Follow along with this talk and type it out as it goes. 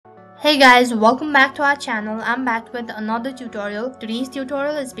Hey guys, welcome back to our channel. I'm back with another tutorial. Today's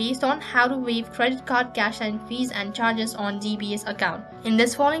tutorial is based on how to waive credit card cash line fees and charges on DBS account. In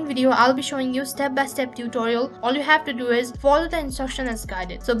this following video, I'll be showing you step-by-step tutorial. All you have to do is follow the instruction as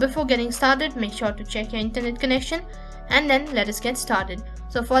guided. So before getting started, make sure to check your internet connection and then let us get started.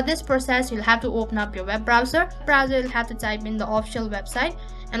 So for this process, you'll have to open up your web browser. You'll have to type in the official website,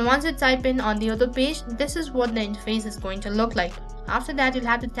 and once you type in on the other page, this is what the interface is going to look like. After that, you'll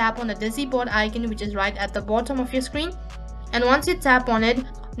have to tap on the Digi board icon, which is right at the bottom of your screen. And once you tap on it,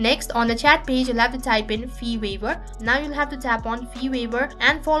 next on the chat page, you'll have to type in fee waiver. Now you'll have to tap on fee waiver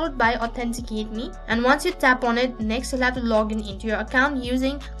and followed by authenticate me. And once you tap on it, next you'll have to log in into your account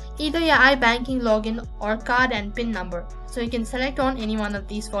using either your iBanking login or card and PIN number. So you can select on any one of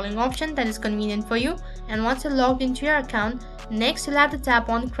these following options that is convenient for you. And once you're logged into your account, next you'll have to tap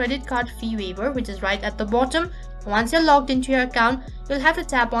on credit card fee waiver, which is right at the bottom. Once you're logged into your account, you'll have to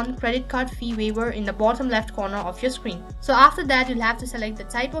tap on credit card fee waiver in the bottom left corner of your screen. So after that, you'll have to select the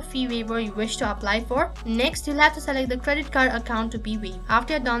type of fee waiver you wish to apply for. Next, you'll have to select the credit card account to be waived.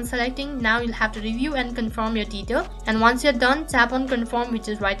 After you're done selecting, now you'll have to review and confirm your detail. And once you're done, tap on confirm, which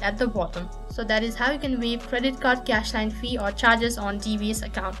is right at the bottom. So that is how you can waive credit card cash line fee or charges on DBS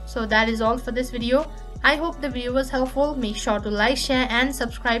account. So that is all for this video. I hope the video was helpful. Make sure to like, share and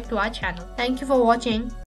subscribe to our channel. Thank you for watching.